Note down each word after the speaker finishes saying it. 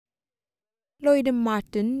Lloyd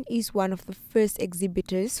Martin is one of the first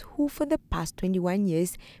exhibitors who for the past 21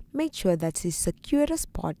 years made sure that she secured a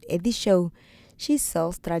spot at the show. She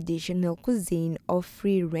sells traditional cuisine of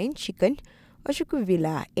free-range chicken,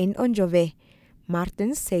 oshukuvila and onjove.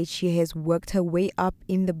 Martin said she has worked her way up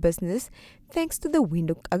in the business thanks to the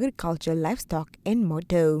Windhoek Agricultural, Livestock and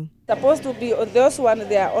motto. Supposed to be those one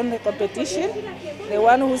they are on the competition. The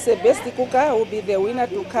one who's the best cooker will be the winner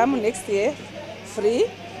to come next year free.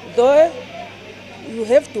 Though you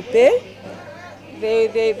have to pay, they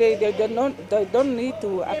don't need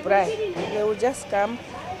to apply. They will just come,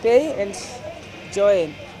 pay and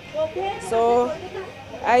join. So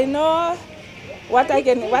I know what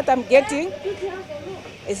I'm getting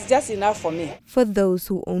is just enough for me. For those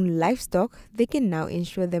who own livestock, they can now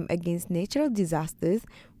insure them against natural disasters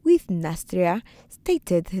with Nastria,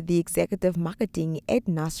 stated the executive marketing at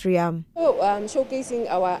Nastria. So, showcasing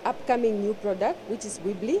our upcoming new product, which is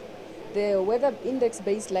Wibbly, the weather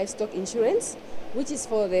index-based livestock insurance, which is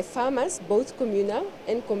for the farmers, both communal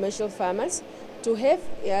and commercial farmers, to have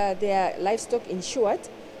their livestock insured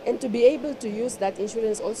and to be able to use that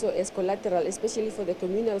insurance also as collateral, especially for the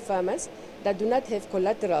communal farmers that do not have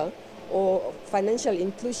collateral or financial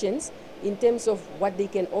inclusions in terms of what they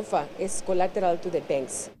can offer as collateral to the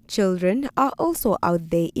banks. Children are also out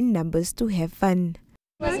there in numbers to have fun.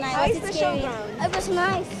 It was nice. It was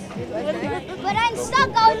nice. But I'm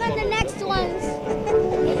stuck going on the next ones.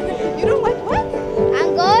 You don't like what?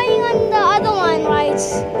 I'm going on the other one, right?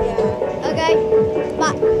 Yeah. Okay.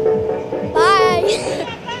 Bye.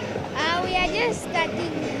 We are just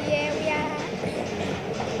starting here.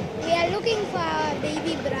 We are looking for our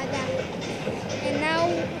baby brother. And now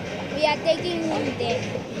we are taking him there.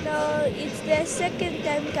 No, it's the second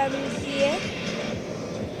time coming here.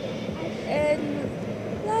 And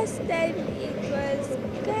last time it was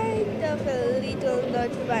kind of a little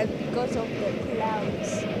not fun because of the clouds.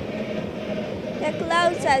 The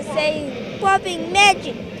clouds are saying popping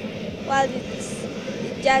magic while it's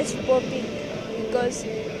just popping because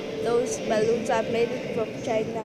those balloons are made from China.